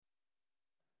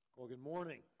Well, good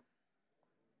morning.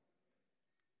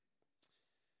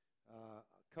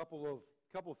 A couple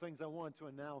of things I wanted to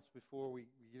announce before we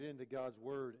get into God's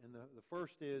Word. And the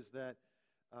first is that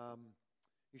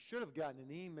you should have gotten an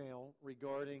email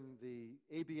regarding the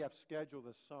ABF schedule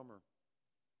this summer.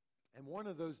 And one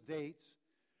of those dates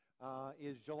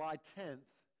is July 10th.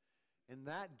 And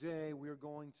that day we're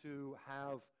going to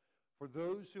have, for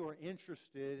those who are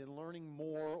interested in learning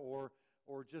more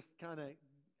or just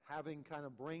having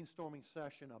brainstorming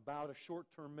session about a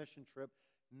short-term mission trip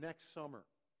next summer.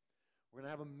 We're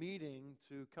going to have a meeting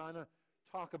to kind of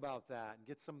talk about that and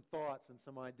get some thoughts and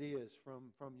some ideas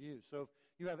from you. So if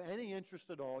you have any interest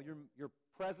at all, your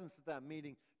presence at that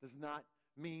meeting does not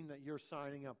mean that you're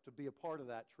signing up to be a part of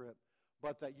that trip,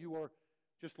 but that you are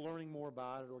just learning more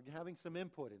about it or having some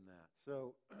input in that.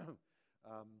 So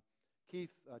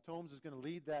Keith Tomes is going to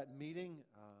lead that meeting,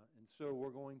 and so we're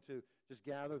going to just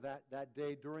gather that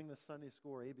day during the Sunday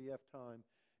School or ABF time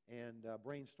and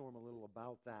brainstorm a little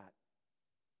about that.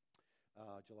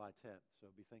 July 10th. So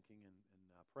be thinking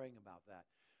and praying about that.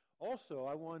 Also,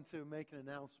 I want to make an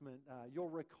announcement. You'll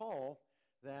recall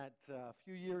that a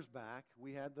few years back,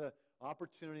 we had the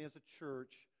opportunity as a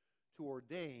church to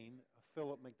ordain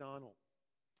Philip McDonald.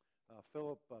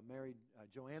 Philip married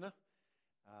Joanna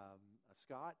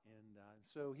Scott, and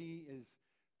so he is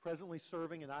presently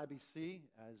serving at IBC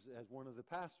as one of the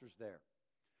pastors there.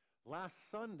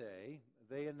 Last Sunday,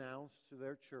 they announced to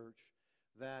their church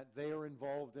that they are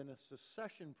involved in a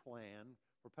succession plan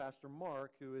for Pastor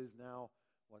Mark, who is now,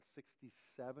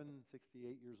 67,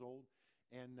 68 years old.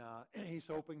 And he's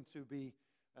hoping to be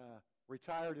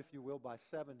retired, if you will, by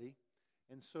 70.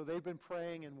 And so they've been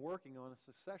praying and working on a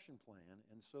succession plan.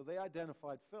 And so they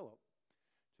identified Philip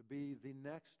to be the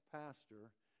next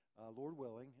pastor, Lord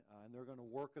willing. And they're going to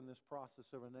work on this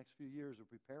process over the next few years of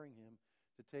preparing him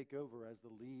to take over as the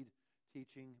lead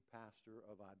teaching pastor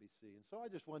of IBC. And so I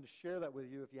just wanted to share that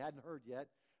with you if you hadn't heard yet.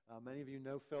 Many of you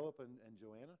know Philip and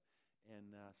Joanna.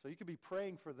 And so you could be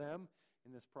praying for them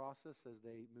in this process as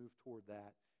they move toward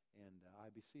that. And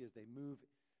IBC as they move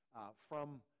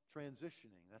from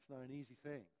transitioning. That's not an easy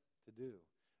thing to do.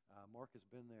 Mark has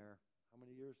been there, how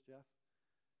many years, Jeff?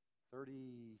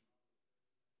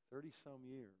 30-some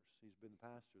years he's been the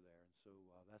pastor there. And so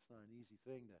that's not an easy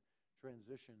thing to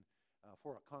transition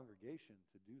for a congregation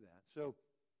to do that. So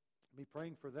be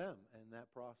praying for them and that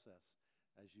process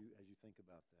as you think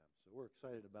about them. So we're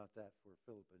excited about that for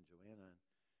Philip and Joanna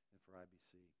and for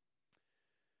IBC.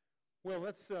 Well,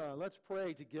 let's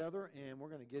pray together, and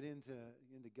we're going to get into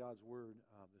God's Word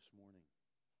this morning.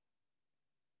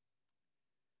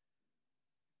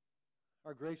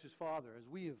 Our gracious Father, as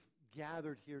we have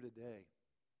gathered here today,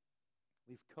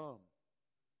 we've come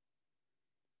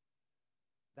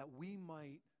that we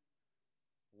might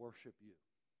worship you.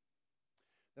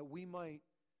 That we might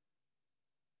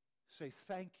say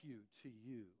thank you to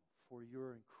you for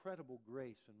your incredible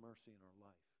grace and mercy in our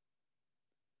life.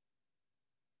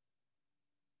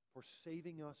 For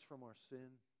saving us from our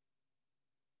sin.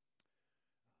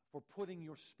 For putting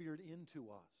your Spirit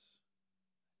into us.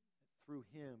 Through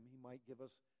Him, He might give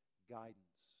us guidance,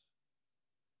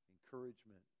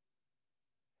 encouragement,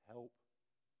 help,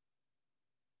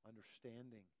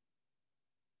 understanding,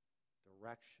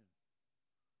 direction,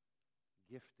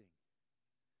 gifting,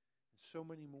 and so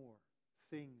many more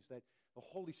things that the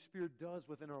Holy Spirit does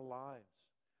within our lives.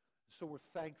 So we're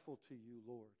thankful to you,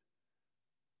 Lord.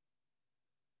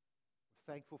 We're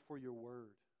thankful for your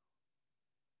Word.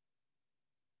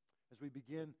 As we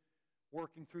begin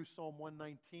working through Psalm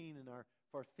 119 and our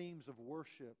themes of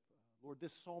worship, Lord,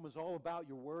 this psalm is all about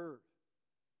your Word.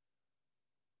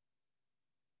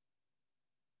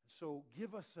 And so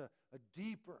give us a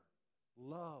deeper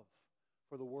love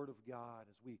for the Word of God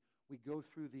as we go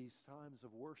through these times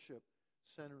of worship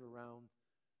centered around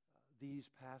these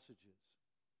passages.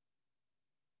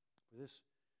 For this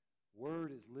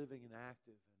Word is living and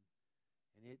active,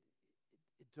 and it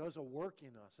does a work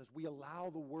in us as we allow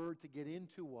the Word to get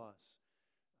into us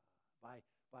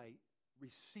by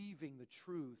receiving the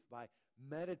truth, by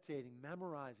meditating,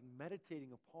 memorizing,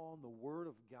 meditating upon the Word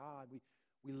of God.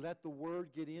 We let the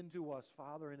Word get into us,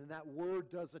 Father, and that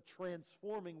Word does a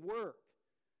transforming work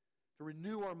to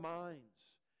renew our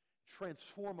minds,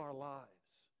 transform our lives.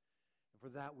 And for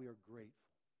that we are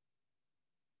grateful.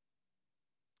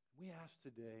 We ask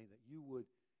today that you would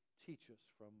teach us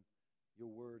from your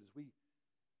Word as we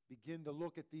begin to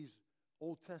look at these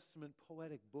Old Testament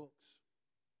poetic books.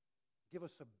 Give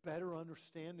us a better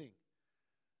understanding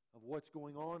of what's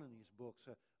going on in these books,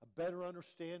 a better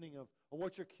understanding of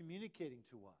what you're communicating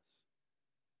to us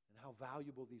and how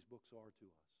valuable these books are to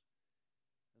us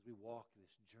as we walk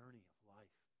this journey of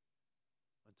life.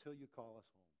 until you call us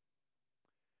home.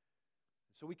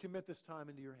 So we commit this time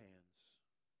into your hands.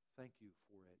 Thank you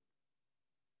for it.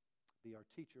 Be our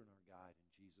teacher and our guide.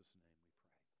 In Jesus' name we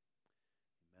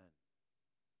pray. Amen.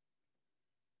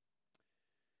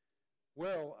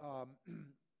 Well,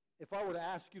 if I were to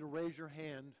ask you to raise your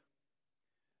hand,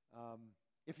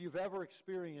 if you've ever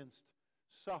experienced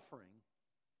suffering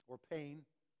or pain,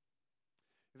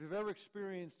 if you've ever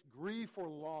experienced grief or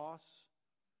loss,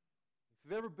 if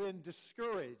you've ever been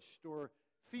discouraged or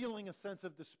feeling a sense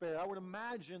of despair, I would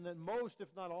imagine that most, if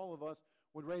not all of us,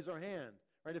 would raise our hand.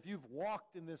 Right? If you've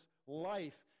walked in this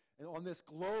life and on this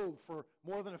globe for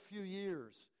more than a few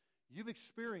years, you've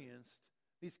experienced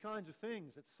these kinds of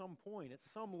things at some point, at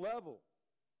some level.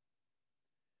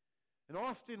 And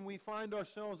often we find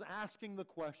ourselves asking the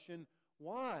question,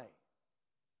 why?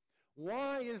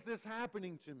 Why is this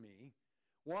happening to me?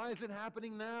 Why is it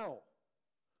happening now?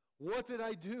 What did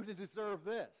I do to deserve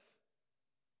this?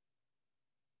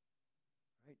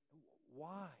 Right?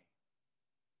 Why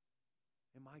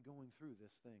am I going through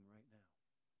this thing right now?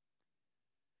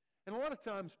 And a lot of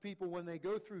times people, when they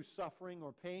go through suffering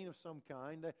or pain of some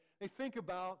kind, they think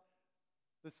about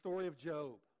the story of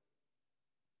Job.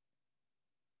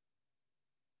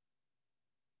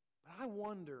 But I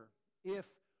wonder if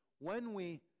when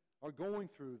we are going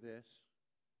through this,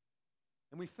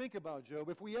 and we think about Job,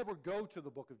 if we ever go to the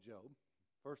book of Job,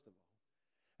 first of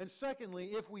all, and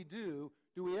secondly, if we do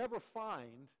we ever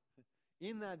find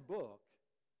in that book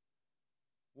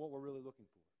what we're really looking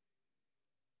for?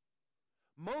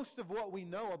 Most of what we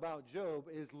know about Job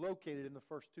is located in the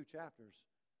first 2 chapters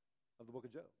of the book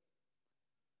of Job.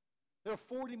 There are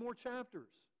 40 more chapters.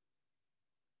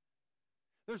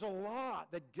 There's a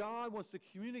lot that God wants to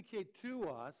communicate to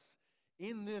us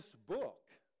in this book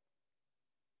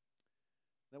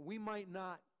that we might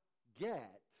not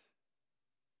get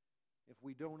if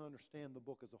we don't understand the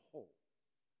book as a whole.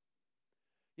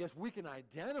 Yes, we can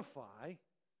identify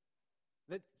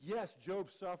that, yes, Job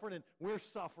suffered and we're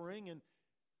suffering,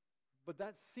 but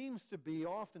that seems to be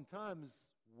oftentimes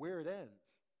where it ends.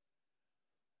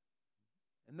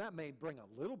 And that may bring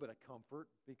a little bit of comfort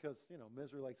because,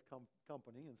 misery likes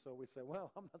company, and so we say,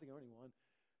 well, I'm not the only one.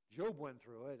 Job went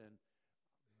through it.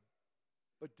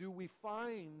 But do we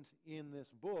find in this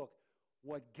book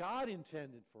what God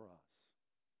intended for us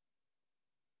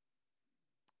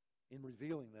in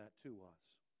revealing that to us?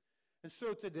 And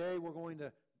so today we're going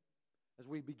to, as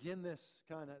we begin this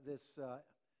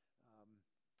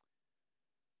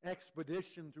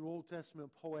expedition through Old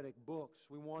Testament poetic books,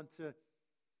 we want to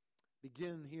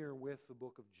begin here with the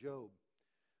book of Job.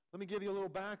 Let me give you a little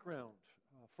background.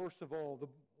 First of all,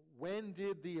 when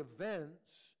did the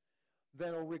events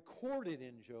that are recorded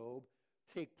in Job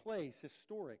take place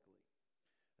historically?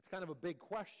 It's kind of a big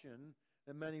question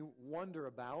that many wonder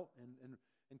about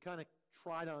and kind of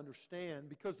try to understand,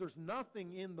 because there's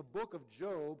nothing in the book of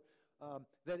Job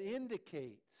that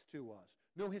indicates to us,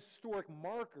 no historic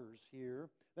markers here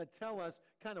that tell us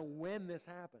kind of when this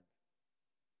happened.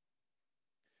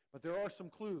 But there are some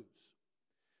clues,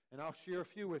 and I'll share a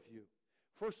few with you.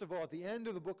 First of all, at the end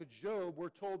of the book of Job, we're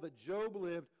told that Job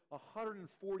lived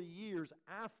 140 years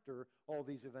after all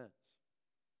these events,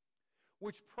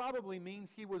 which probably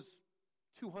means he was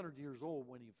 200 years old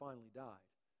when he finally died.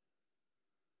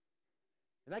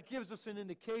 And that gives us an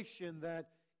indication that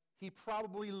he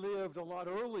probably lived a lot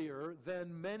earlier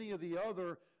than many of the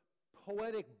other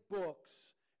poetic books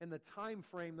and the time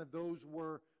frame that those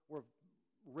were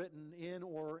written in,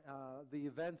 or the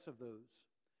events of those.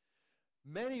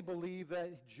 Many believe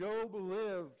that Job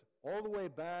lived all the way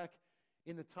back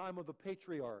in the time of the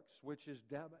patriarchs, which is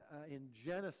in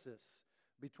Genesis,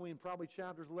 between probably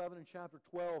chapters 11 and chapter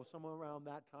 12, somewhere around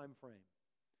that time frame.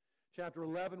 Chapter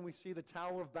 11, we see the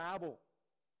Tower of Babel,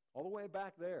 all the way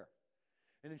back there.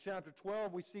 And in chapter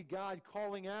 12, we see God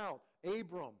calling out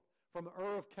Abram from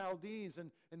Ur of Chaldees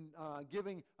and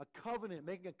giving a covenant,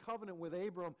 making a covenant with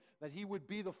Abram that he would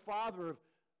be the father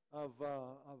of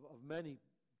many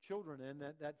children, and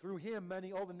that through him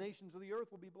all the nations of the earth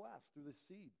will be blessed through this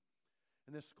seed.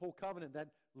 And this whole covenant that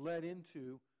led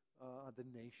into the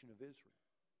nation of Israel.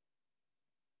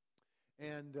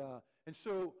 And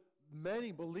so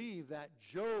many believe that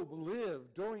Job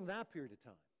lived during that period of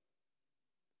time.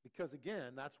 Because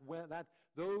again, that's when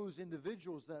those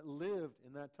individuals that lived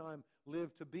in that time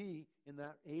lived to be in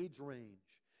that age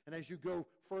range. And as you go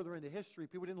further into history,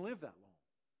 people didn't live that long,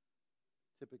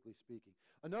 typically speaking.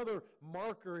 Another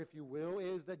marker, if you will,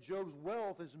 is that Job's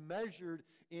wealth is measured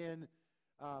in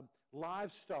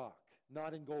livestock,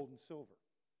 not in gold and silver.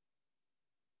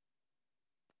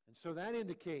 And so that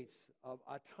indicates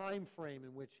a time frame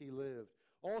in which he lived.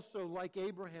 Also, like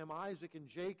Abraham, Isaac, and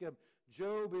Jacob,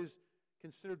 Job is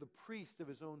considered the priest of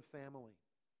his own family.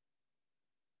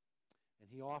 And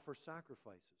he offers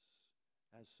sacrifices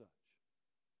as such.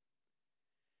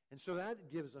 And so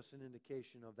that gives us an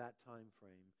indication of that time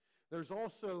frame. There's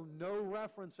also no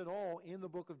reference at all in the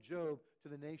book of Job to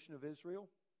the nation of Israel.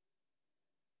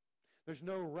 There's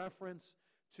no reference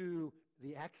to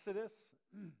the Exodus.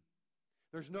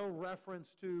 There's no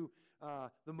reference to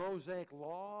the Mosaic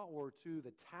Law or to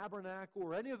the tabernacle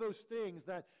or any of those things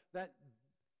that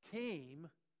came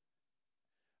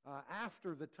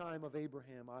after the time of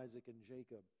Abraham, Isaac, and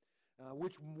Jacob,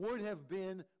 which would have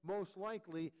been most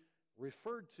likely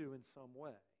referred to in some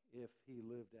way if he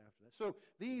lived after that. So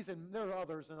these, and there are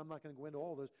others, and I'm not going to go into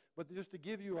all those, but just to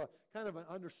give you a kind of an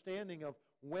understanding of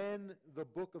when the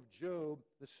book of Job,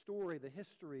 the story, the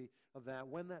history of that,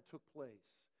 when that took place.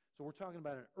 So we're talking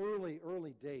about an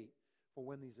early date for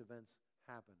when these events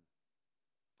happened.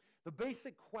 The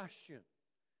basic question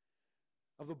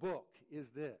of the book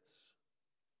is this: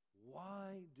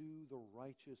 why do the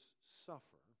righteous suffer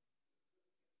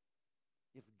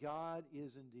if God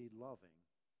is indeed loving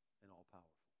and all-powerful?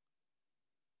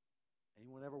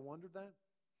 Anyone ever wondered that?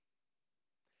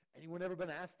 Anyone ever been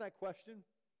asked that question?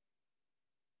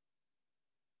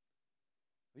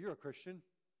 Well, you're a Christian.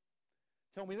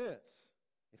 Tell me this.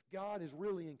 If God is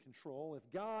really in control, if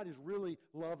God is really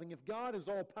loving, if God is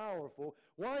all-powerful,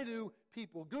 why do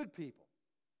people, good people,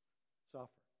 suffer?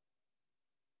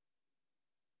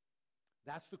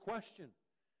 That's the question.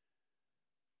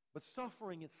 But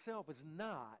suffering itself is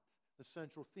not the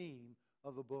central theme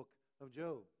of the book of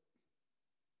Job.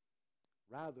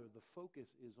 Rather, the focus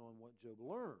is on what Job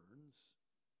learns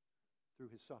through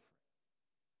his suffering.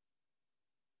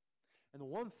 And the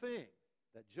one thing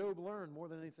that Job learned more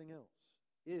than anything else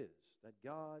is that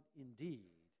God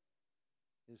indeed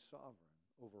is sovereign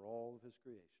over all of his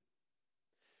creation.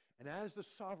 And as the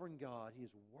sovereign God, he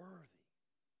is worthy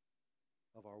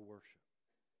of our worship,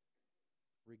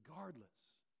 regardless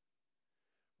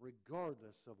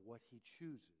of what he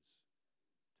chooses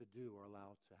to do or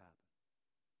allow to happen.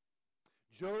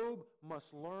 Job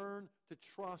must learn to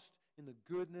trust in the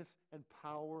goodness and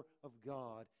power of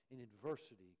God in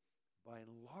adversity by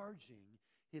enlarging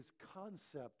his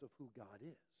concept of who God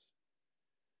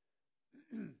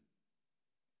is.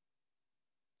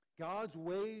 God's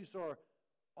ways are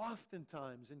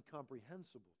oftentimes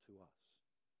incomprehensible to us,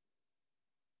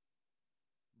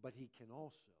 but he can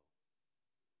also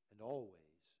and always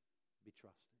be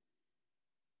trusted.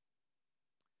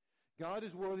 God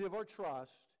is worthy of our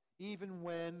trust even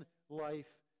when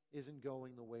life isn't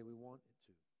going the way we want it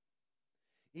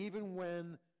to. Even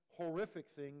when horrific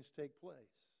things take place.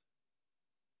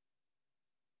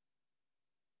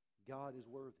 God is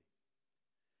worthy.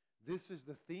 This is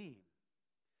the theme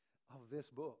of this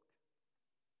book.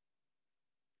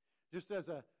 Just as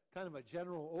a kind of a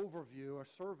general overview or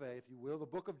survey, if you will, the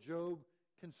book of Job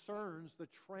concerns the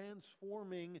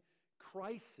transforming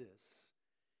crisis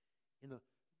in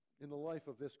the life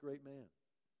of this great man.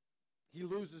 He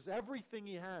loses everything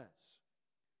he has.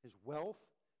 His wealth,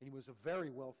 and he was a very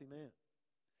wealthy man.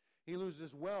 He loses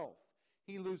his wealth.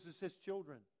 He loses his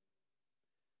children.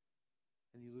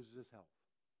 And he loses his health.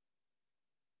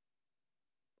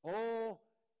 All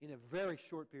in a very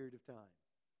short period of time.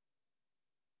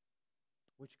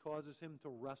 Which causes him to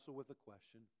wrestle with the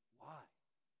question, why?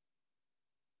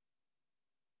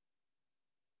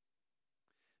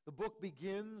 The book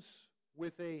begins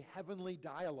with a heavenly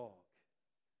dialogue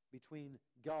between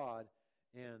God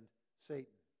and Satan.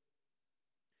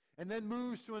 And then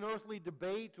moves to an earthly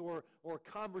debate or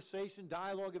conversation,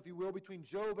 dialogue, if you will, between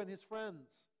Job and his friends.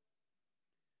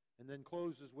 And then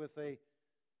closes with a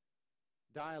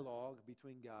dialogue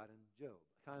between God and Job.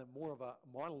 Kind of more of a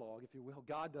monologue, if you will.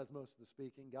 God does most of the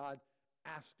speaking. God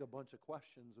asked a bunch of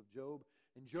questions of Job,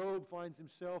 and Job finds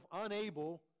himself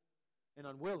unable and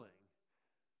unwilling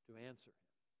to answer him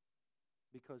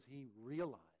because he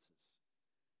realizes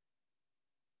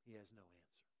he has no answer.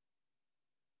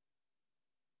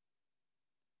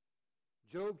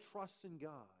 Job's trust in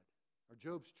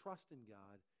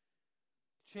God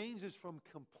changes from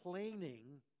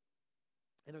complaining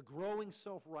and a growing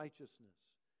self-righteousness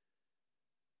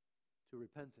to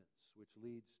repentance, which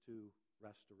leads to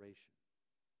restoration.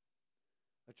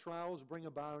 The trials bring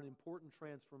about an important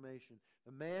transformation.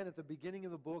 The man at the beginning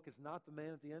of the book is not the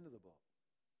man at the end of the book.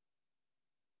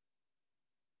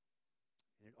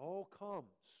 And it all comes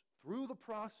through the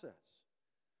process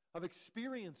of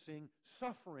experiencing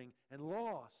suffering and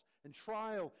loss and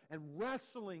trial and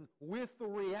wrestling with the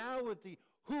reality,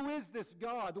 who is this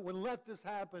God that would let this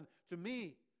happen to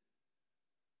me?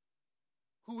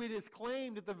 who it is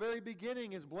claimed at the very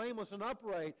beginning is blameless and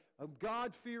upright, a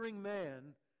God-fearing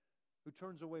man who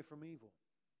turns away from evil.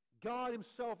 God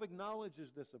himself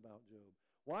acknowledges this about Job.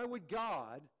 Why would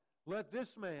God let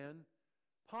this man,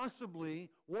 possibly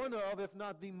one of, if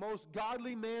not the most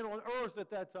godly man on earth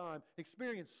at that time,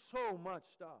 experience so much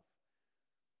stuff?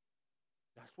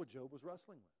 That's what Job was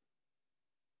wrestling with.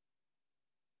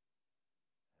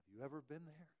 Have you ever been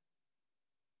there?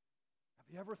 Have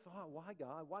you ever thought, why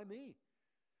God? Why me?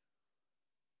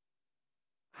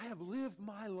 I have lived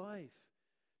my life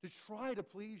to try to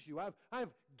please you. I've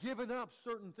given up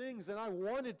certain things that I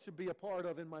wanted to be a part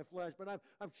of in my flesh, but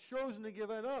I've chosen to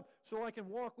give it up so I can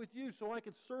walk with you, so I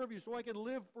can serve you, so I can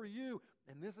live for you.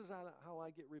 And this is how I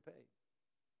get repaid.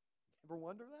 Ever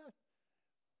wonder that?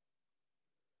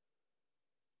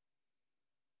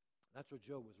 That's what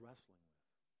Job was wrestling with.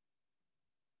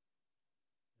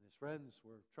 And his friends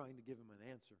were trying to give him an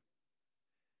answer.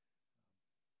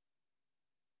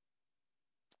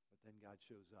 But then God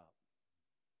shows up.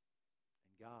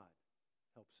 And God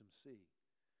helps him see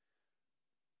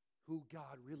who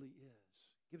God really is.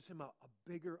 Gives him a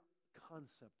bigger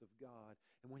concept of God.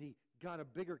 And when he got a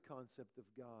bigger concept of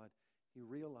God, he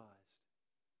realized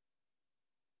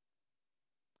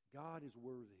God is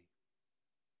worthy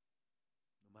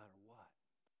no matter what.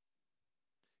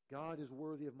 God is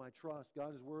worthy of my trust.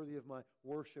 God is worthy of my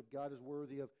worship. God is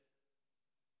worthy of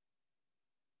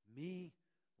me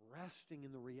resting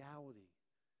in the reality.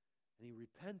 And he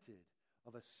repented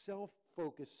of a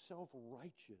self-focused,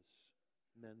 self-righteous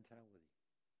mentality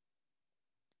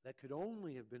that could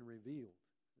only have been revealed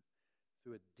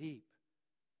through a deep,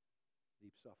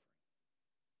 deep suffering.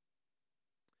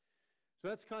 So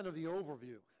that's kind of the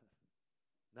overview.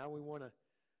 Now we want to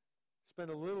spend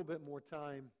a little bit more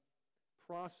time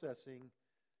processing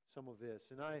some of this.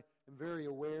 And I am very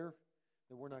aware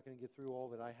that we're not going to get through all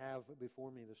that I have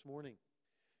before me this morning.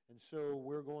 And so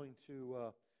we're going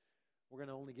to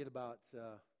only get about,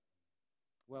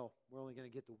 we're only going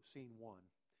to get to scene 1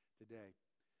 today.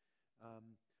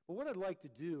 But what I'd like to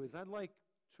do is I'd like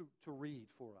to read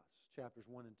for us chapters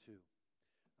 1 and 2.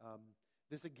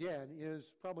 This, again,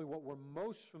 is probably what we're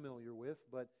most familiar with,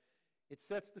 but it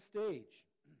sets the stage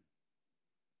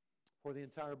for the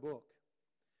entire book.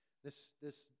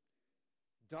 This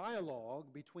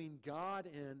dialogue between God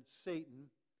and Satan,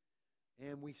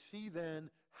 and we see then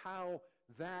how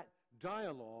that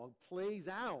dialogue plays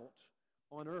out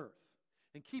on earth.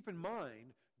 And keep in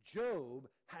mind, Job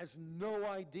has no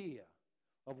idea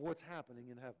of what's happening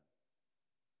in heaven.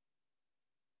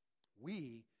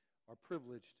 We are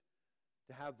privileged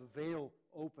to have the veil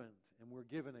opened, and we're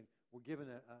given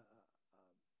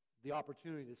the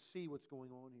opportunity to see what's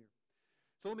going on here.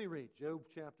 So let me read Job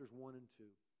chapters 1 and 2.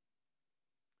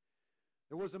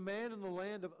 There was a man in the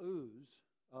land of Uz,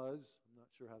 I'm not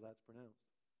sure how that's pronounced,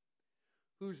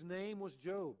 whose name was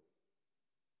Job.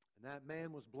 And that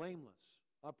man was blameless,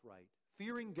 upright,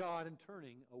 fearing God and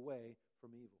turning away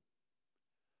from evil.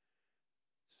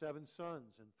 7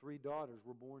 sons and 3 daughters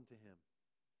were born to him.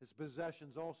 His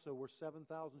possessions also were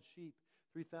 7,000 sheep,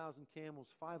 3,000 camels,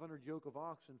 500 yoke of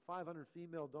oxen, 500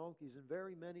 female donkeys, and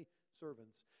very many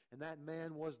servants. And that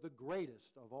man was the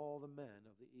greatest of all the men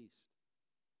of the east.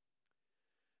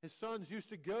 His sons used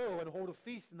to go and hold a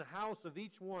feast in the house of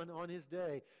each one on his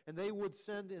day, and they would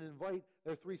send and invite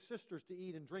their 3 sisters to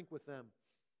eat and drink with them.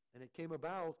 And it came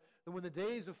about that when the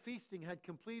days of feasting had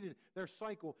completed their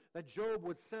cycle, that Job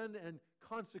would send and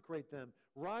consecrate them,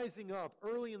 rising up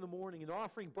early in the morning and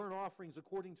offering burnt offerings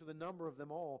according to the number of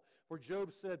them all. For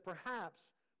Job said, "Perhaps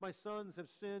my sons have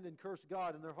sinned and cursed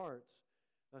God in their hearts."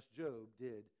 Thus Job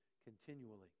did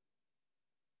continually.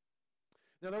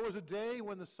 Now there was a day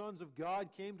when the sons of God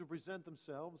came to present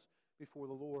themselves before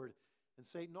the Lord, and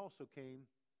Satan also came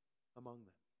among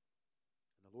them.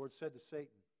 And the Lord said to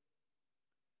Satan,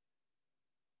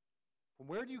 "From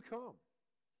where do you come?"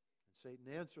 And Satan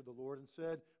answered the Lord and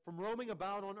said, "From roaming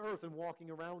about on earth and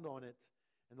walking around on it."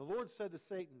 And the Lord said to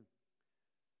Satan,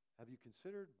 "Have you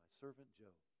considered my servant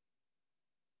Job?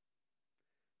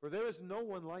 For there is no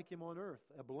one like him on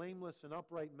earth, a blameless and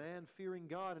upright man, fearing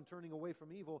God and turning away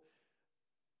from evil."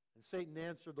 And Satan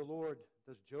answered the Lord,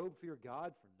 "Does Job fear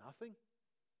God for nothing?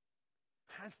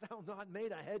 Hast thou not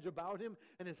made a hedge about him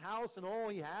and his house and all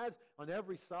he has on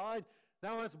every side?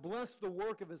 Thou hast blessed the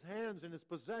work of his hands, and his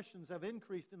possessions have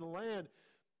increased in the land.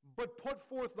 But put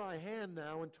forth thy hand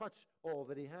now and touch all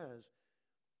that he has.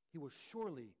 He will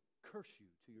surely curse you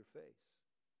to your face."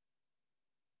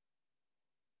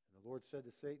 And the Lord said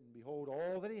to Satan, "Behold,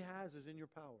 all that he has is in your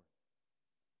power.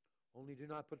 Only do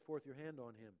not put forth your hand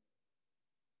on him."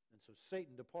 And so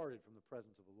Satan departed from the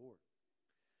presence of the Lord.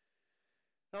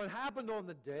 Now it happened on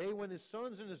the day when his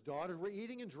sons and his daughters were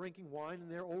eating and drinking wine in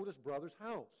their oldest brother's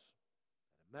house.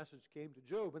 And a message came to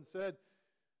Job and said,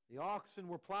 the oxen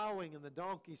were plowing and the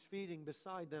donkeys feeding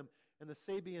beside them, and the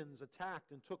Sabeans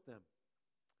attacked and took them.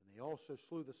 And they also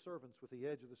slew the servants with the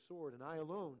edge of the sword, and I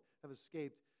alone have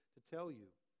escaped to tell you.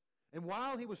 And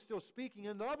while he was still speaking,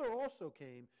 another also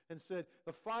came and said,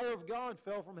 the fire of God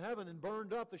fell from heaven and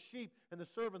burned up the sheep and the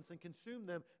servants and consumed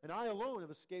them, and I alone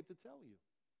have escaped to tell you.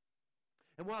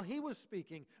 And while he was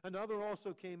speaking, another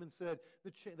also came and said,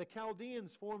 the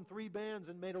Chaldeans formed 3 bands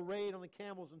and made a raid on the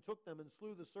camels and took them and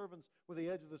slew the servants with the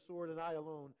edge of the sword, and I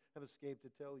alone have escaped to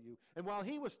tell you. And while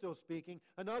he was still speaking,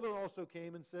 another also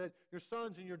came and said, your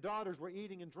sons and your daughters were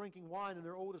eating and drinking wine in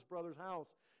their oldest brother's house.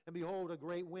 And behold, a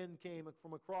great wind came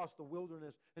from across the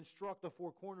wilderness and struck the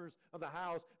 4 corners of the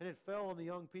house, and it fell on the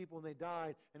young people, and they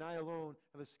died, and I alone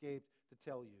have escaped to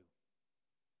tell you.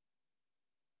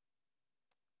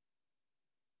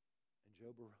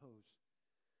 Job arose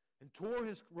and tore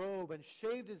his robe and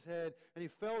shaved his head, and he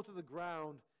fell to the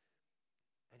ground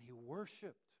and he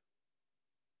worshipped.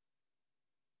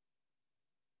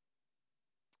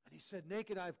 And he said,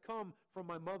 naked I have come from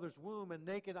my mother's womb, and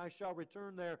naked I shall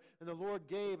return there. And the Lord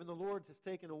gave, and the Lord has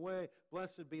taken away.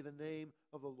 Blessed be the name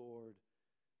of the Lord.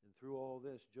 And through all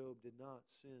this, Job did not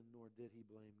sin, nor did he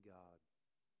blame God.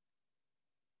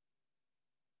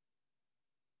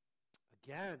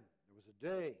 Again, there was a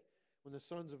day when the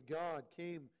sons of God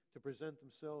came to present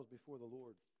themselves before the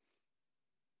Lord.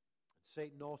 And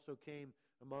Satan also came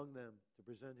among them to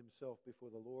present himself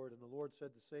before the Lord. And the Lord said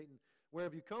to Satan, where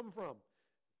have you come from?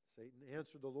 Satan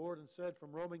answered the Lord and said,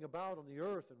 from roaming about on the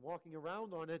earth and walking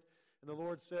around on it. And the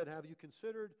Lord said, have you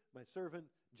considered my servant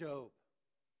Job?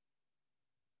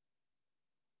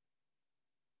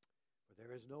 For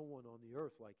there is no one on the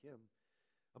earth like him,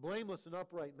 a blameless and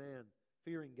upright man,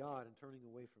 fearing God and turning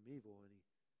away from evil. And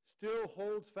he still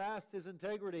holds fast his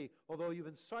integrity, although you've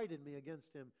incited me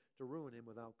against him to ruin him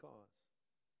without cause.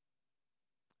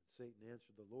 And Satan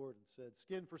answered the Lord and said,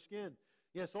 skin for skin.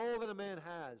 Yes, all that a man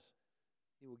has,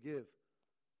 he will give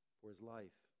for his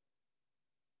life.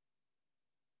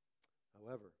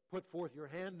 However, put forth your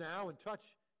hand now and touch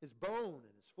his bone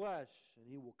and his flesh, and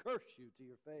he will curse you to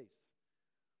your face.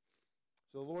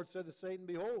 So the Lord said to Satan,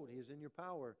 behold, he is in your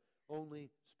power. Only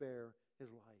spare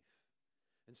his life.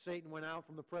 And Satan went out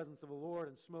from the presence of the Lord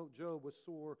and smote Job with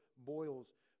sore boils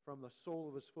from the sole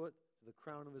of his foot to the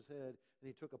crown of his head. And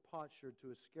he took a potsherd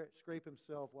to scrape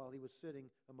himself while he was sitting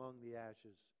among the ashes.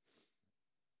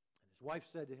 And his wife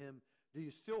said to him, do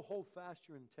you still hold fast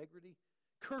your integrity?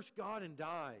 Curse God and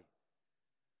die.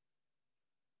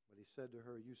 But he said to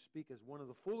her, you speak as one of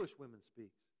the foolish women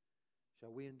speaks.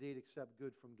 Shall we indeed accept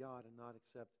good from God and not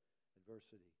accept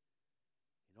adversity?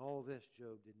 In all this,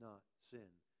 Job did not sin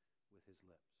with his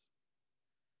lips.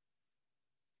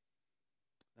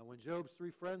 Now when Job's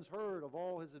 3 friends heard of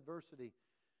all his adversity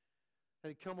that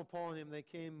had come upon him, they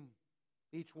came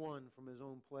each one from his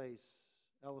own place.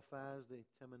 Eliphaz the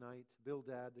Temanite,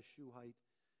 Bildad the Shuhite,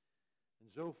 and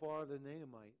Zophar the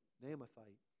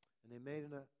Naamathite. And they made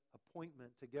an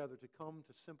appointment together to come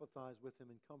to sympathize with him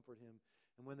and comfort him.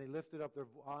 And when they lifted up their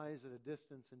eyes at a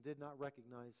distance and did not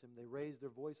recognize him, they raised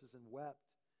their voices and wept.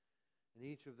 And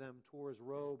each of them tore his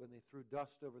robe, and they threw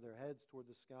dust over their heads toward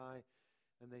the sky.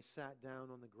 And they sat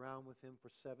down on the ground with him for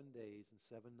 7 days and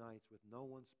 7 nights, with no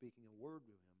one speaking a word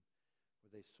to him, for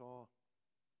they saw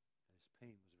that his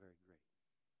pain was very great.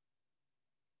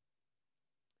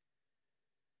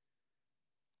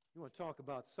 You want to talk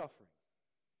about suffering?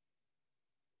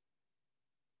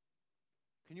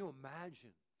 Can you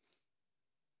imagine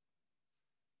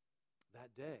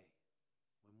that day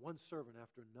when one servant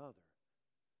after another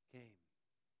came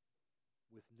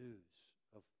with news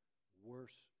of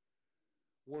worse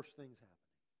things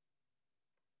happening?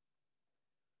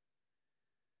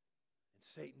 And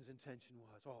Satan's intention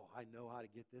was, I know how to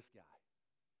get this guy.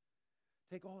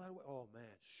 Take all that away. Oh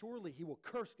man, surely he will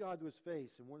curse God to his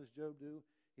face. And what does Job do?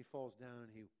 He falls down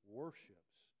and he worships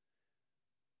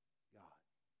God.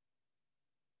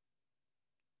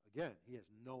 Again, he has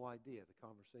no idea the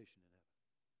conversation in heaven.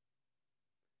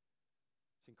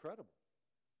 It's incredible.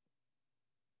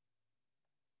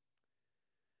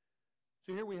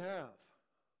 So here we have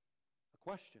a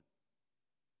question.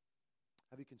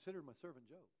 Have you considered my servant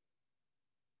Job?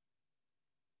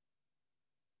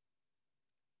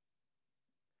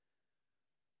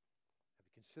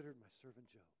 Have you considered my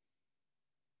servant Job?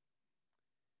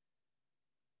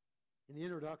 In the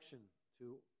introduction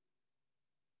to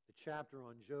the chapter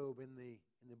on Job in the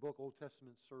book Old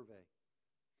Testament Survey,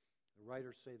 the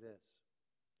writers say this: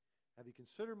 have you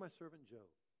considered my servant Job?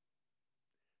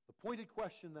 The pointed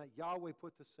question that Yahweh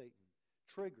put to Satan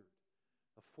triggered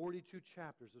the 42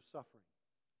 chapters of suffering,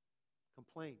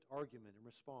 complaint, argument, and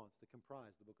response that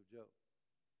comprise the book of Job.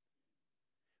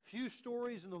 Few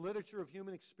stories in the literature of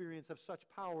human experience have such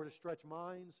power to stretch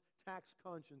minds, tax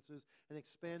consciences, and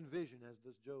expand vision as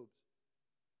does Job's.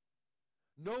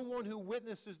 No one who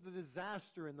witnesses the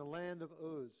disaster in the land of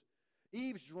Uz,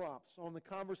 eavesdrops on the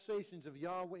conversations of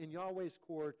Yahweh in Yahweh's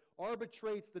court,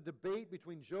 arbitrates the debate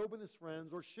between Job and his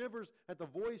friends, or shivers at the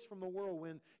voice from the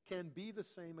whirlwind, can be the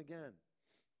same again.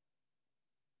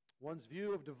 One's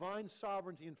view of divine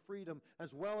sovereignty and freedom,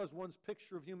 as well as one's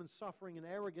picture of human suffering and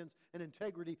arrogance and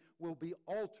integrity, will be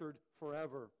altered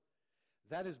forever.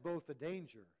 That is both the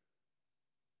danger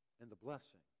and the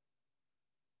blessing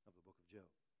of the book of Job.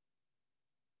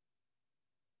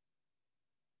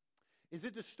 Is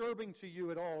it disturbing to you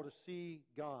at all to see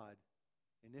God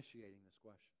initiating this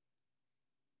question?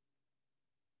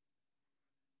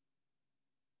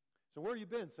 So where have you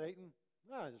been, Satan?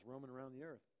 Just roaming around the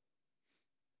earth.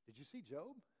 Did you see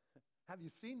Job? Have you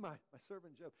seen my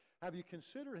servant Job? Have you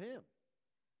considered him?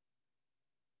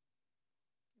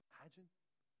 Imagine.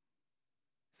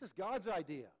 This is God's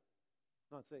idea,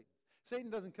 not Satan's. Satan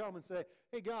doesn't come and say,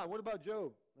 hey, God, what about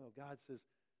Job? No, God says,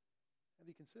 have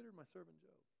you considered my servant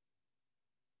Job?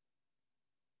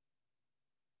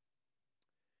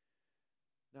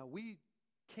 Now, we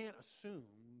can't assume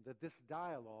that this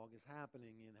dialogue is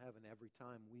happening in heaven every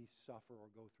time we suffer or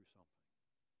go through something.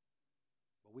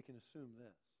 But we can assume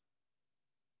this.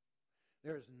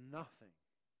 There is nothing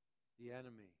the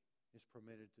enemy is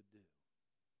permitted to do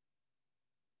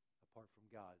apart from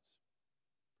God's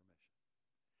permission.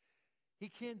 He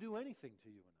can't do anything to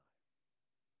you and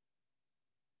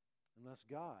I unless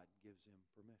God gives him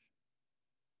permission.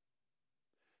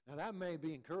 Now, that may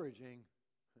be encouraging,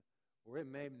 or it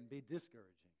may be discouraging.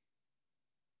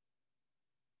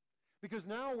 Because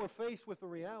now we're faced with the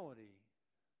reality.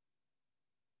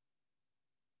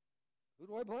 Who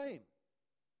do I blame?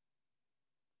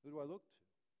 Who do I look to?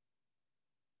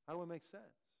 How do I make sense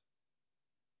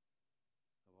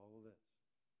of all of this?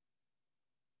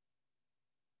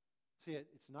 See,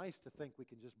 it's nice to think we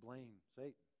can just blame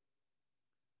Satan.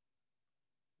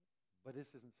 But this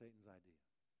isn't Satan's idea.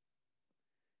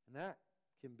 And that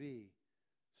can be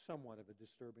somewhat of a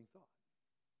disturbing thought.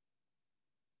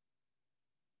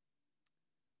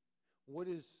 What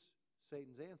is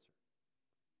Satan's answer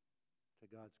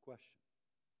to God's question?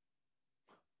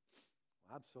 Well,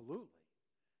 absolutely.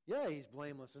 Yeah, he's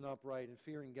blameless and upright and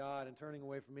fearing God and turning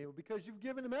away from evil because you've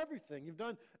given him everything. You've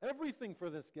done everything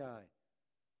for this guy.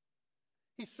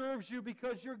 He serves you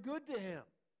because you're good to him.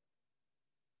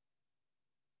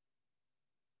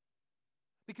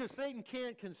 Because Satan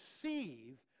can't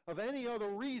conceive of any other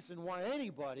reason why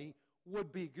anybody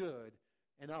would be good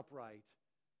and upright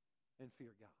and fear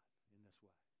God in this way.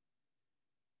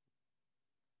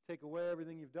 Take away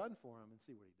everything you've done for him and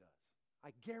see what he does.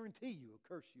 I guarantee you he'll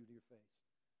curse you to your face.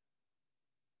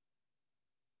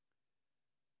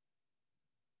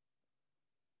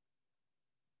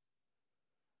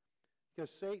 Because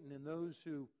Satan and those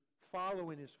who follow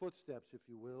in his footsteps, if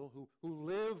you will, who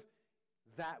live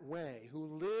that way,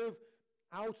 who live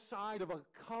outside of a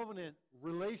covenant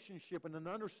relationship and an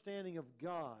understanding of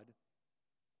God,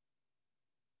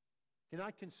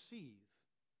 cannot conceive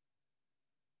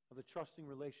of the trusting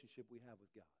relationship we have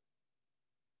with God.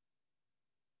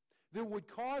 That would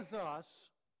cause us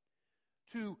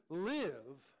to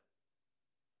live,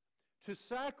 to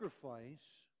sacrifice,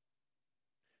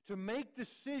 to make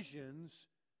decisions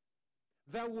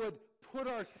that would put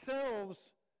ourselves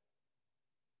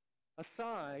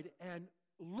aside and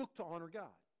look to honor God.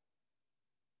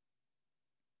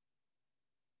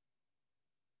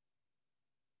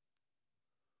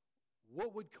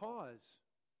 What would cause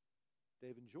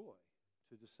Dave and Joy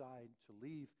to decide to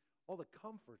leave all the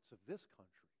comforts of this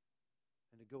country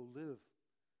and to go live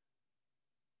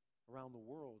around the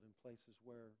world in places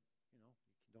where,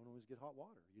 you don't always get hot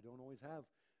water. You don't always have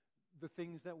the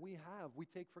things that we have, we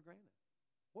take for granted.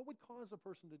 What would cause a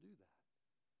person to do that?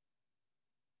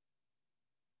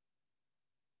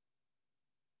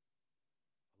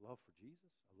 A love for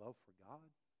Jesus, a love for God,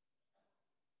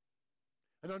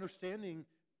 an understanding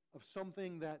of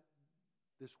something that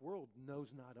this world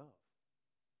knows not of.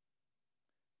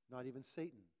 Not even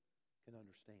Satan can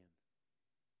understand.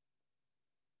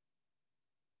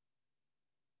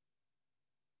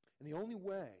 And the only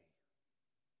way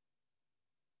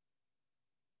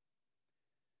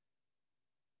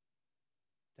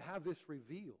to have this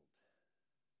revealed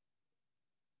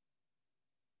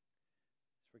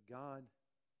is for God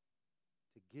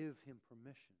to give him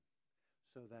permission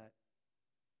so that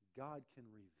God can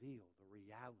reveal the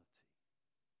reality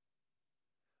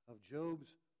of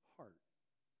Job's heart.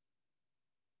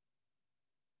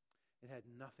 It had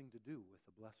nothing to do with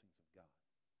the blessings of God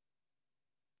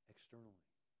externally.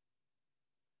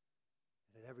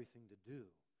 It had everything to do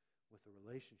with the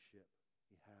relationship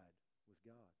he had with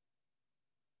God.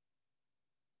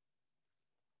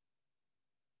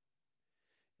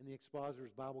 In the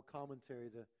Expositor's Bible Commentary,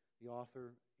 the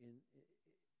author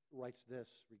writes this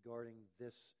regarding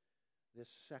this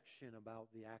section about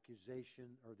the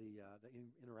accusation or the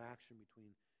interaction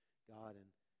between God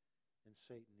and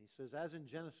Satan. He says, as in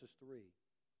Genesis 3,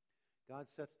 God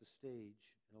sets the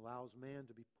stage and allows man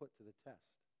to be put to the test.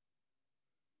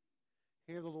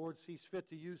 Here the Lord sees fit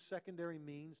to use secondary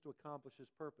means to accomplish his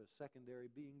purpose, secondary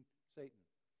being Satan.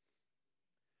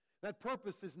 That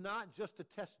purpose is not just to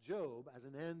test Job as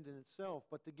an end in itself,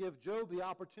 but to give Job the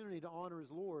opportunity to honor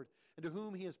his Lord, and to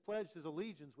whom he has pledged his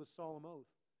allegiance with solemn oath.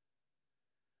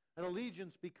 That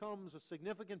allegiance becomes a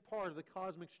significant part of the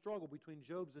cosmic struggle between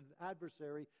Job's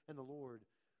adversary and the Lord.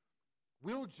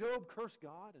 Will Job curse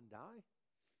God and die?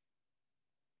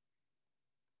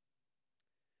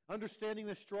 Understanding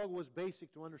this struggle is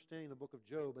basic to understanding the book of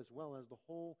Job, as well as the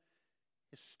whole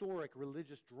historic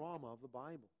religious drama of the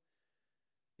Bible.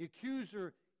 The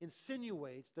accuser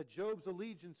insinuates that Job's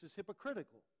allegiance is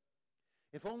hypocritical.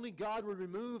 If only God would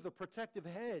remove the protective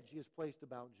hedge he has placed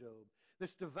about Job,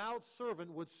 this devout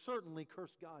servant would certainly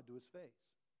curse God to his face.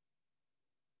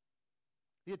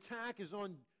 The attack is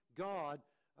on God.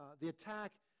 The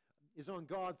attack is on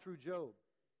God through Job.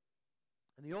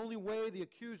 And the only way the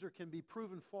accuser can be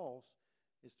proven false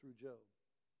is through Job.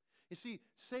 You see,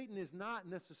 Satan is not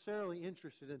necessarily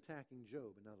interested in attacking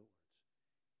Job, in other words.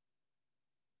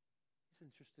 He's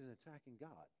interested in attacking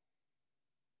God.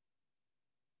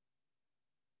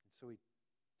 And so he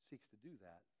seeks to do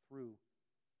that through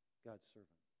God's servant.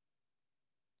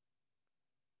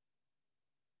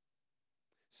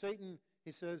 Satan,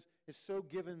 he says, is so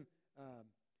given...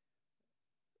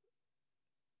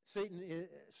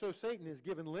 Satan is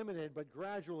given limited but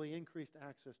gradually increased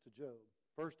access to Job.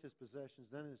 First his possessions,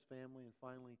 then his family, and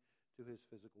finally to his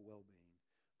physical well-being.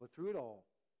 But through it all,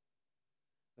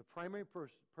 the primary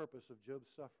purpose of Job's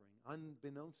suffering,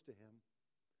 unbeknownst to him,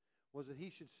 was that he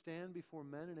should stand before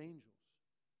men and angels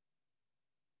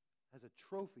as a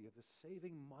trophy of the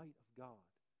saving might of God,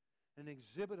 an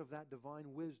exhibit of that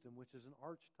divine wisdom which is an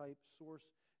archetype, source,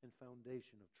 and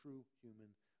foundation of true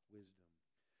human wisdom.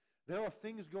 There are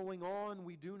things going on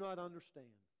we do not understand.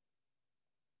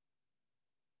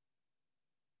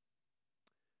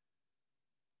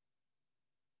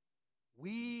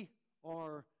 We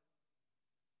are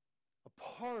a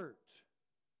part,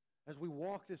 as we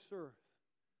walk this earth,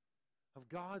 of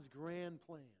God's grand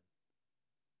plan.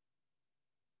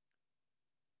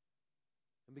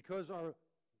 And because our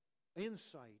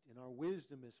insight and our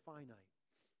wisdom is finite,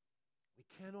 we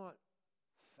cannot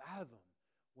fathom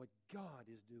what God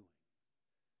is doing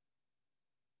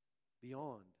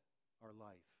beyond our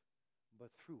life, but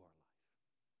through our life.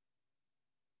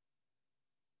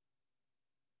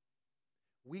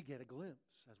 We get a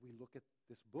glimpse as we look at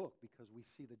this book because we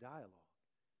see the dialogue.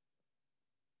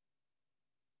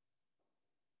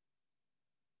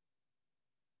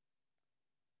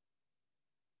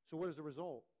 So what is the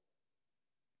result?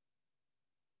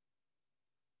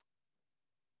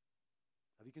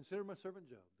 Have you considered my servant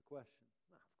Job? The question.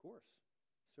 Of course.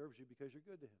 He serves you because you're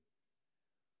good to him.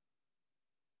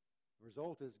 The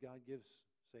result is God gives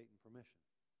Satan permission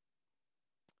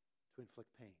to inflict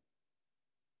pain,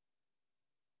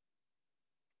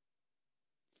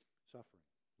 suffering,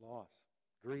 loss,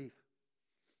 grief,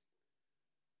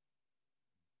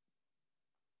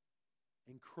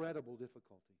 incredible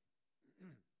difficulty.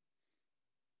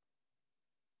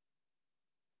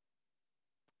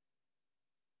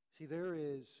 See, there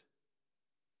is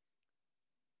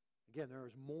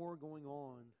more going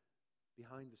on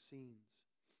behind the scenes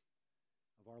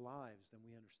of our lives than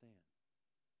we understand.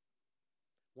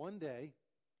 One day,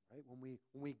 right, when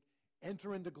we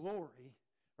enter into glory,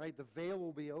 right, the veil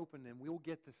will be opened and we'll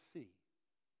get to see.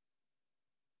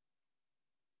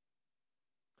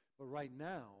 But right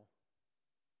now,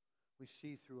 we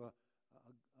see through a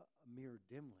mirror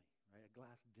dimly, right, a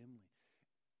glass dimly.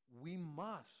 We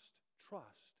must trust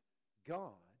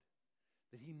God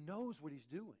that He knows what He's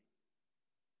doing.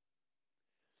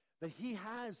 That He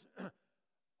has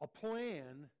a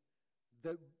plan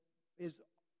that is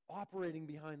operating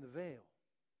behind the veil.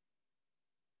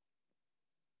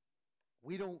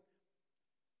 We don't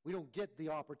get the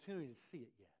opportunity to see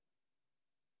it yet.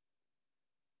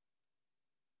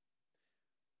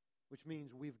 Which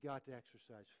means we've got to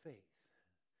exercise faith.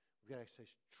 We've got to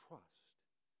exercise trust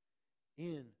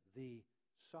in the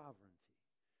sovereignty,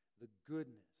 the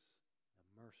goodness,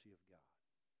 the mercy of God.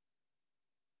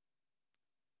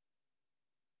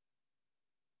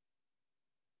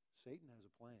 Satan has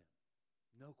a plan,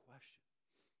 no question.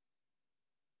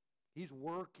 He's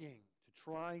working to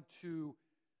try to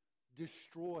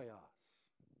destroy us.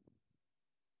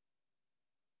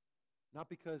 Not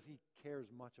because he cares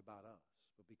much about us,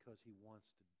 but because he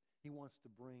wants to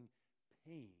bring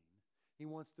pain. He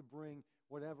wants to bring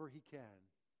whatever he can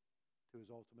to his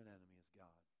ultimate enemy as God.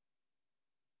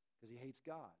 Because he hates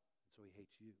God, and so he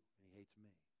hates you, and he hates me.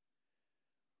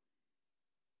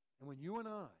 And when you and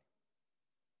I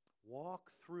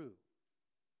walk through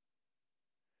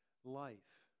life,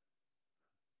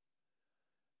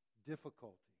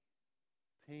 difficulty,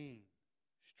 pain,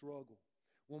 struggle,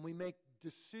 when we make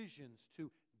decisions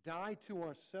to die to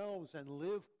ourselves and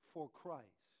live for Christ,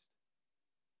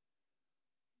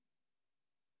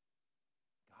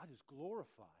 God is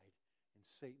glorified and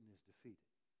Satan is defeated.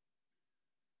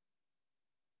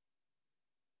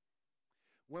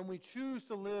 When we choose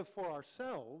to live for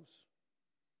ourselves,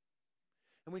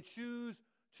 and we choose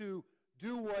to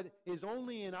do what is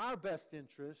only in our best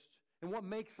interest and what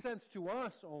makes sense to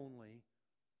us only,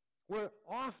 we're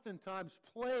oftentimes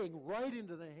playing right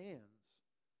into the hands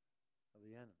of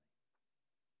the enemy,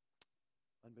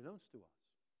 unbeknownst to us.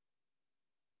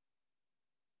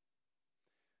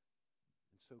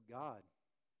 And so God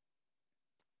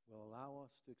will allow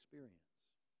us to experience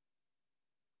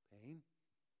pain,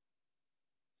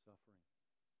 suffering,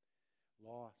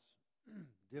 loss,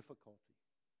 difficulty,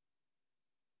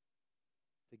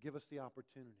 to give us the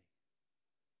opportunity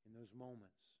in those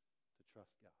moments to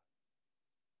trust God.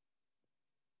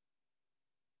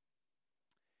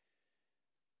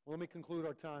 Well, let me conclude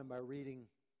our time by reading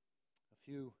a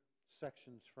few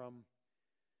sections from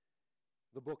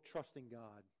the book Trusting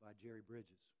God by Jerry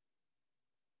Bridges.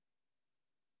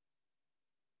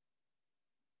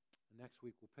 And next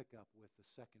week we'll pick up with the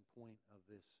second point of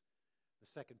this,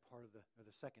 the second part of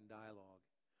the second dialogue.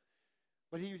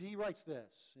 But he writes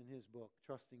this in his book,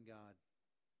 Trusting God.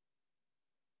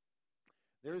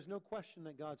 There is no question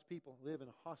that God's people live in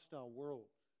a hostile world.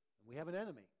 And we have an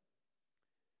enemy,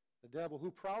 the devil,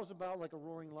 who prowls about like a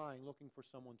roaring lion looking for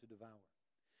someone to devour.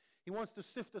 He wants to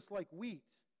sift us like wheat,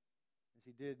 as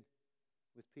he did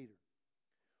with Peter.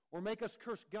 Or make us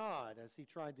curse God, as he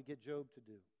tried to get Job to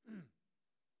do.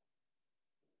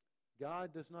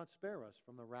 God does not spare us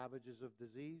from the ravages of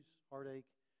disease, heartache,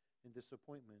 and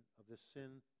disappointment of this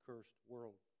sin-cursed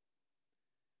world.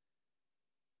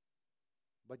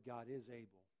 But God is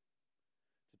able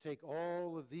to take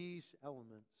all of these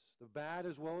elements, the bad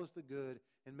as well as the good,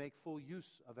 and make full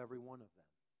use of every one of them.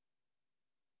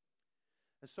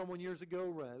 As someone years ago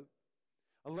wrote,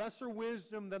 a lesser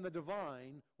wisdom than the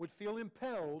divine would feel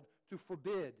impelled to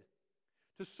forbid,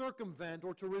 to circumvent,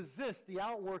 or to resist the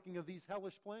outworking of these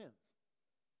hellish plans.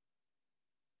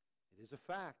 It is a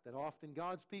fact that often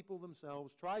God's people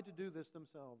themselves try to do this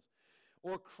themselves,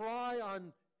 or cry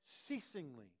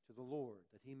unceasingly to the Lord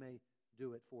that he may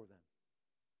do it for them.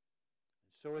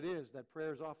 And so it is that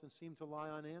prayers often seem to lie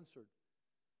unanswered.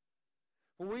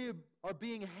 For we are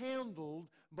being handled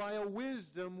by a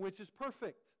wisdom which is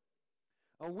perfect,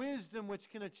 a wisdom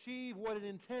which can achieve what it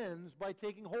intends by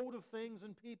taking hold of things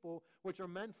and people which are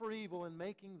meant for evil and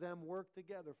making them work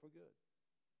together for good.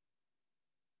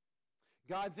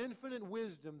 God's infinite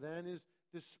wisdom, then, is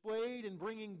displayed in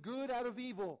bringing good out of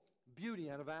evil, beauty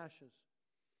out of ashes.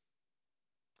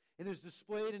 It is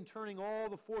displayed in turning all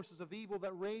the forces of evil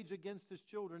that rage against his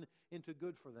children into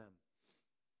good for them.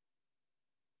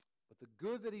 But the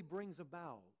good that he brings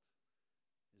about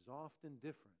is often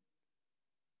different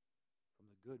from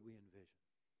the good we envision.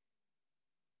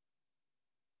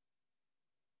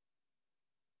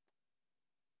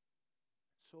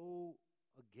 So,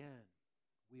 again,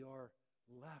 we are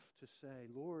left to say,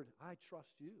 Lord, I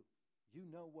trust you. You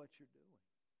know what you're doing.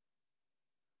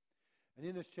 And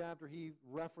in this chapter, he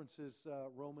references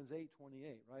Romans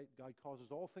 8:28, right? God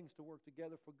causes all things to work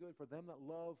together for good for them that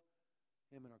love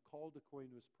him and are called according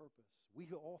to his purpose. We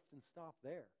often stop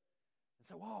there and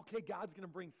say, well, okay, God's going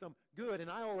to bring some good, and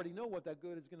I already know what that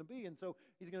good is going to be, and so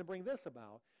he's going to bring this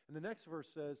about. And the next verse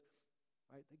says,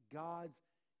 right, that God's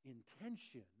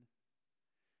intention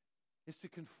is to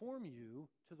conform you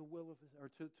to the will of his, or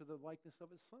to the likeness of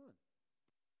his Son.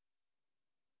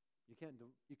 You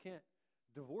can't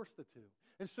divorce the two.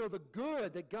 And so the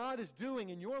good that God is doing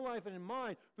in your life and in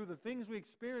mine through the things we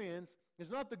experience is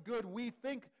not the good we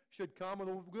think should come or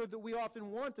the good that we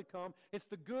often want to come. It's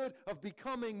the good of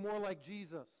becoming more like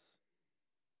Jesus.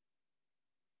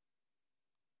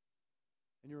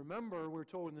 And you remember, we're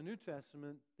told in the New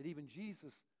Testament that even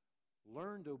Jesus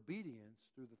learned obedience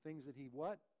through the things that he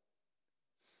what?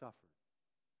 Suffered.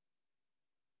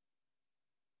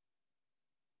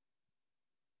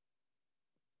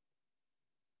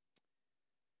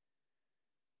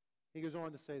 He goes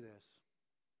on to say this,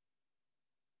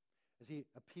 as he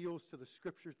appeals to the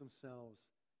Scriptures themselves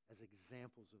as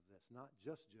examples of this, not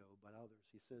just Job, but others.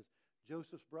 He says,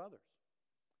 Joseph's brothers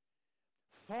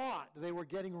thought they were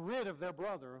getting rid of their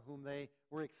brother, whom they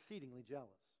were exceedingly jealous.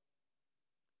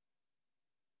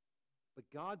 But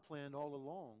God planned all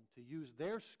along to use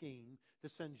their scheme to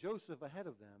send Joseph ahead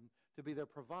of them to be their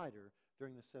provider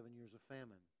during the 7 years of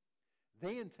famine.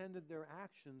 They intended their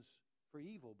actions for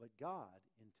evil, but God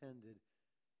intended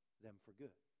them for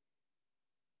good.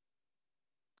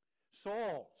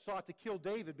 Saul sought to kill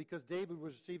David because David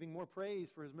was receiving more praise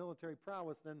for his military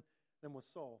prowess than was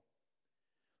Saul.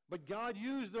 But God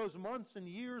used those months and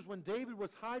years when David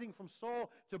was hiding from Saul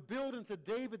to build into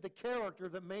David the character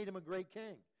that made him a great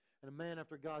king and a man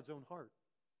after God's own heart.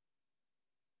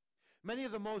 Many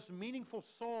of the most meaningful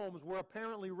psalms were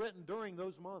apparently written during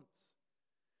those months.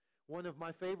 One of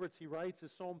my favorites, he writes,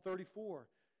 is Psalm 34.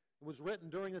 It was written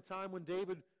during the time when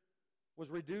David was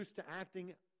reduced to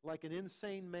acting like an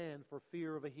insane man for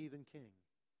fear of a heathen king.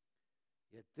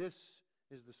 Yet this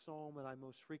is the psalm that I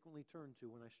most frequently turn to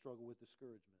when I struggle with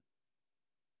discouragement.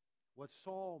 What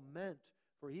Saul meant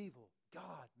for evil,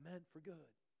 God meant for good.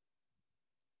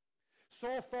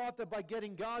 Saul thought that by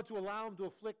getting God to allow him to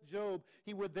afflict Job,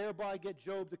 he would thereby get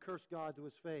Job to curse God to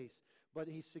his face. But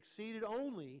he succeeded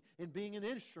only in being an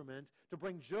instrument to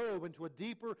bring Job into a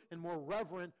deeper and more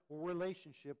reverent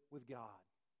relationship with God.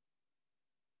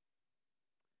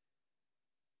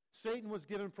 Satan was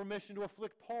given permission to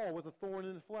afflict Paul with a thorn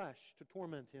in the flesh to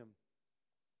torment him.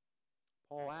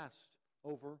 Paul asked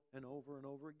over and over and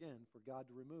over again for God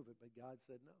to remove it, but God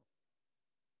said no.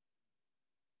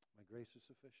 My grace is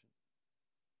sufficient.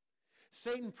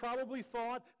 Satan probably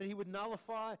thought that he would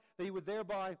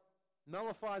thereby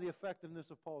nullify the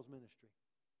effectiveness of Paul's ministry.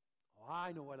 Oh,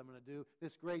 I know what I'm going to do.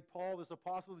 This great Paul, this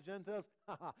apostle of the Gentiles,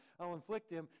 I'll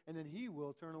inflict him, and then he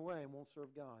will turn away and won't serve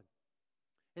God.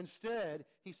 Instead,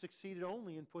 he succeeded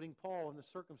only in putting Paul in the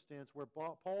circumstance where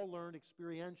Paul learned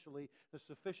experientially the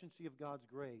sufficiency of God's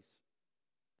grace,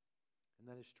 and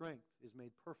that his strength is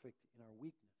made perfect in our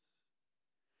weakness.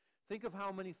 Think of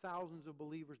how many thousands of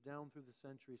believers down through the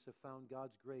centuries have found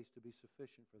God's grace to be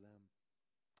sufficient for them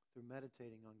through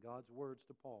meditating on God's words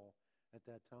to Paul at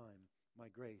that time. My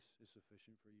grace is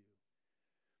sufficient for you.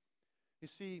 You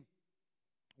see,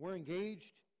 we're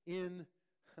engaged in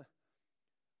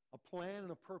a plan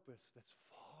and a purpose that's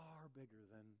far bigger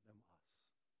than us.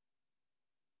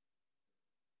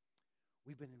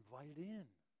 We've been invited in.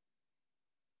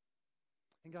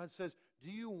 And God says, do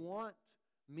you want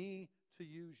me to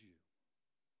use you?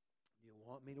 Do you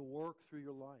want me to work through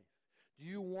your life? Do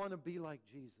you want to be like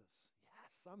Jesus?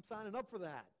 Yes, I'm signing up for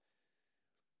that.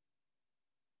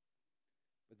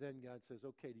 But then God says,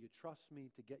 okay, do you trust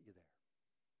me to get you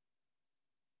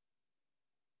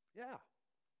there? Yeah.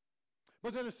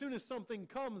 But then as soon as something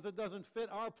comes that doesn't fit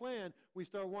our plan, we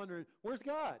start wondering, where's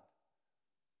God?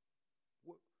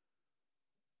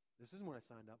 This isn't what I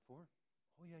signed up for.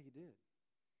 Oh, yeah, you did.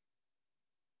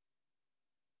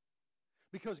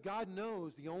 Because God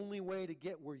knows the only way to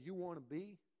get where you want to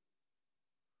be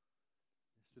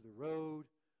is through the road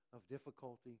of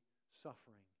difficulty,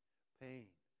 suffering, pain,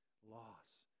 loss,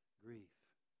 grief.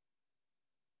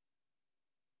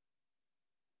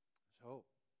 So,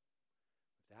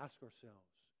 we have to ask ourselves,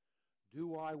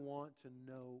 do I want to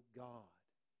know God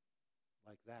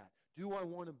like that? Do I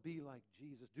want to be like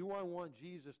Jesus? Do I want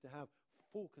Jesus to have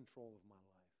full control of my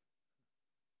life?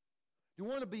 Do I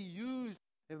want to be used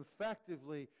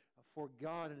effectively for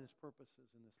God and His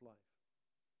purposes in this life?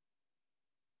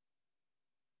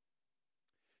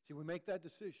 See, we make that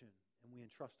decision and we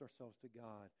entrust ourselves to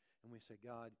God and we say,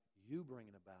 God, you bring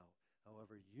it about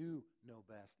however you know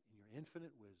best in your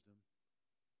infinite wisdom,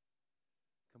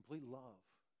 complete love,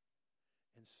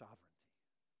 and sovereignty.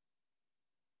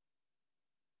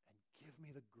 And give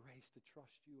me the grace to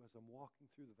trust you as I'm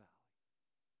walking through the valley.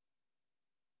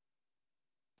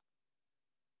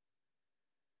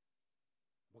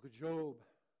 The book of Job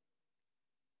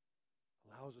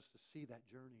allows us to see that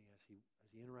journey as he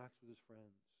interacts with his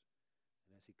friends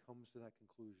and as he comes to that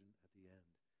conclusion at the end,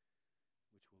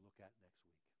 which we'll look at next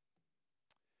week.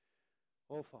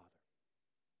 Oh, Father,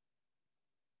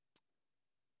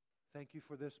 thank you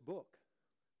for this book.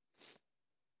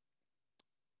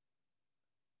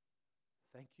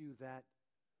 Thank you that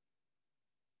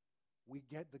we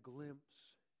get the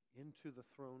glimpse into the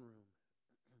throne room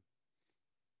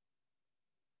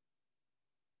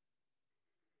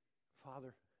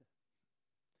Father,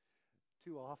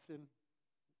 too often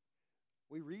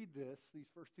we read these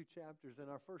first two chapters, and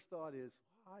our first thought is,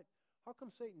 how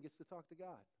come Satan gets to talk to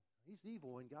God? He's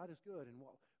evil and God is good. And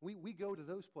we go to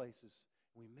those places.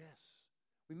 We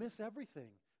miss everything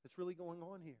that's really going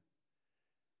on here.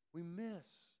 We miss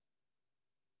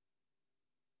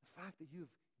the fact that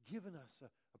you've given us a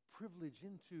privilege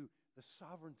into the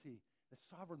sovereignty, the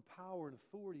sovereign power and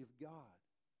authority of God.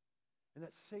 And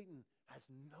that Satan has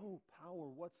no power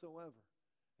whatsoever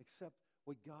except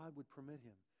what God would permit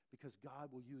him, because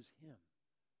God will use him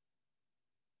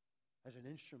as an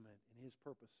instrument in his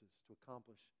purposes to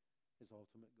accomplish his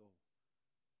ultimate goal.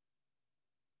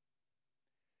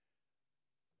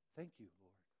 Thank you,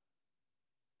 Lord,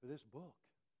 for this book.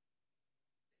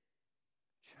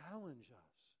 Challenge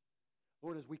us,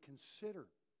 Lord, as we consider,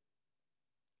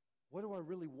 what do I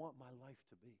really want my life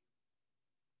to be?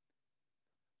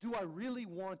 Do I really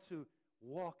want to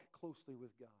walk closely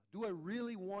with God? Do I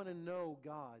really want to know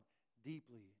God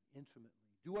deeply, intimately?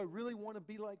 Do I really want to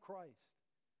be like Christ?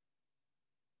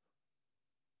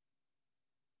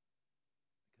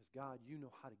 Because God, you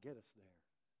know how to get us there.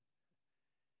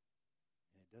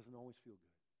 And it doesn't always feel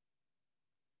good.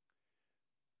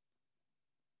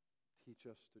 Teach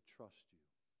us to trust you.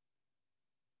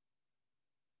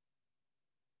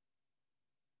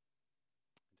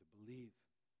 And to believe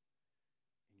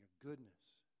in your goodness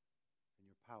and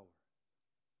your power,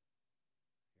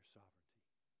 your sovereignty.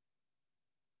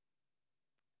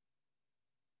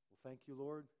 Well, thank you,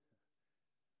 Lord.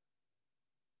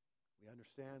 We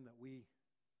understand that we,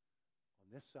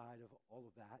 on this side of all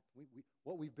of that,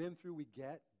 what we've been through we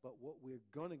get, but what we're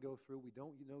going to go through we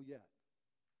don't know yet.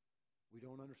 We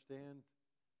don't understand.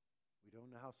 We don't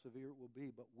know how severe it will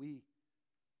be, but we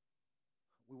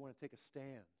want to take a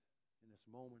stand in this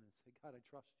moment and say, God, I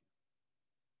trust you.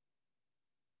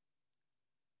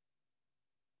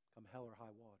 Come hell or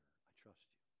high water, I trust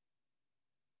you.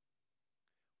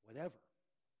 Whatever.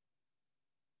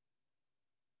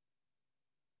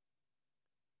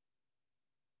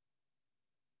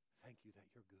 Thank you that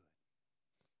you're good.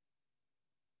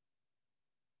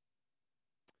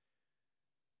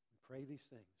 We pray these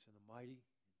things in the mighty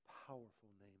and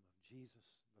powerful name of Jesus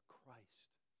the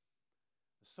Christ,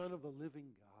 the Son of the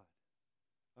living God,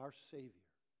 our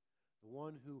Savior, the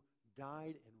one who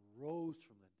died and rose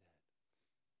from the dead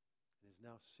and is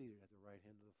now seated at the right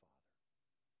hand of the Father.